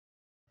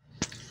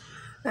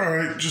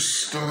Alright,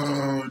 just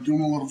doing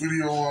a little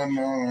video on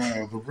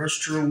the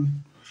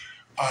restroom.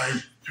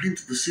 I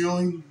painted the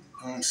ceiling.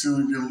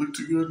 Ceiling didn't look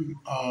too good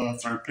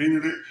after I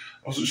painted it.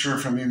 I wasn't sure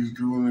if I needed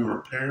to do any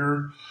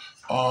repair.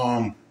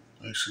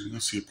 Actually, you can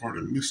see a part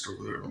of mist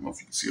over there. I don't know if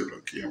you can see it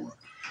on camera.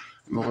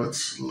 No,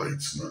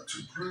 light's not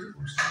too bright.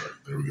 Where's the light?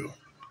 There we go.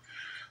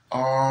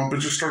 But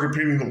just started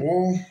painting the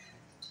wall.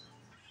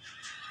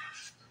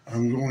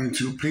 I'm going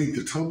to paint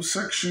the tub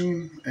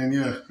section, and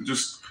yeah,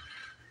 just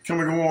kind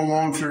of go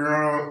along, figure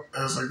out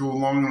as I go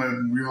along, and I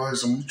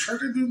realize I'm going to try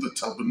to do the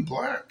tub in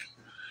black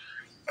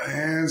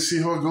and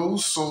see how it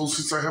goes. So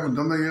since I haven't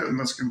done that yet, and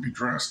that's going to be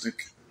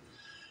drastic,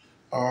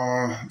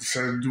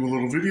 decided to do a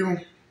little video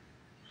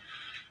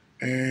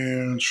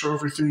and show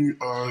everything.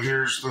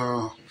 Here's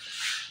the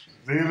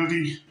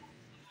vanity.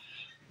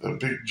 That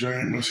big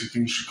giant messy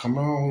thing should come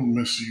out.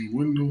 Messy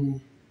window.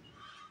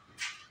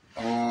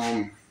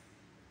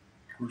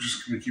 We're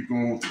just going to keep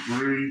going with the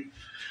gray.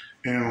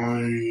 And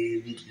I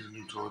need to get a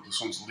new toilet.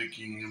 This one's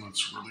leaking and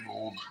it's really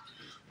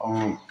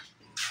old.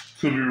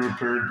 Could be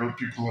repaired, but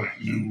people like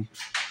new.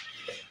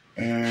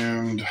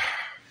 And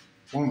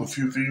one of the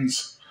few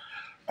things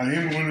I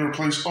am going to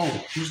replace.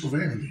 Oh, here's the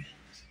vanity.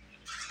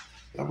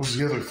 That was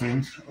the other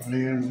thing. I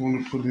am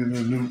going to put in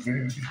a new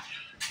vanity.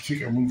 I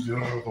think I moved it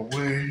out of the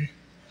way.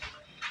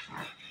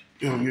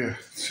 Oh yeah,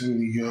 it's in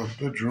the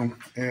bedroom,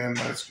 and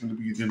that's going to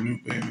be the new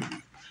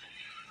vanity.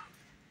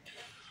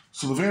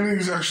 So the vanity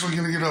is actually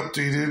going to get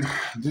updated.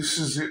 This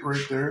is it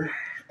right there.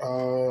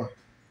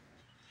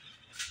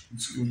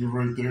 It's going to be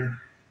right there.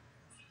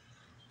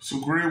 So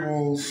gray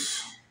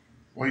walls,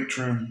 white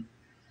trim,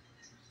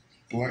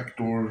 black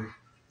door,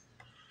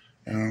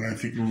 and I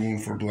think we're going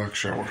for a black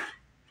shower.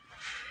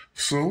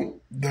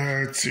 So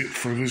that's it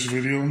for this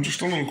video.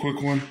 Just a little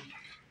quick one.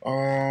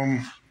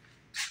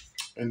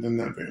 And then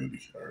that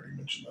vanity. I already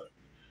mentioned that.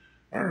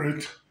 All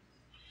right.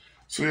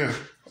 So yeah,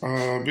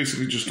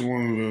 basically just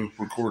wanted to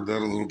record that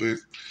a little bit.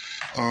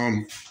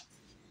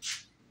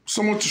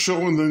 Somewhat to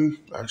show, and then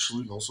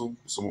actually also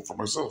somewhat for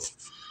myself.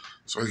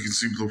 So I can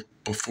see the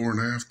before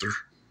and after.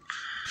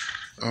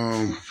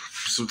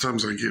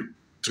 Sometimes I get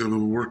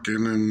to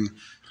working and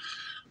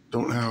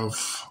don't have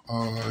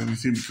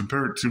anything to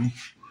compare it to.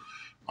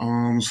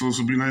 So this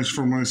will be nice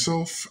for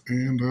myself,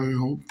 and I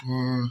hope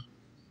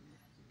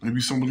maybe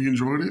somebody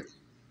enjoyed it.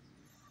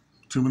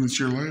 2 minutes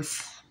of your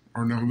life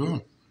are now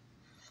gone.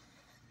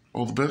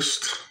 All the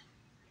best.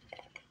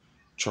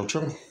 Ciao,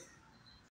 ciao.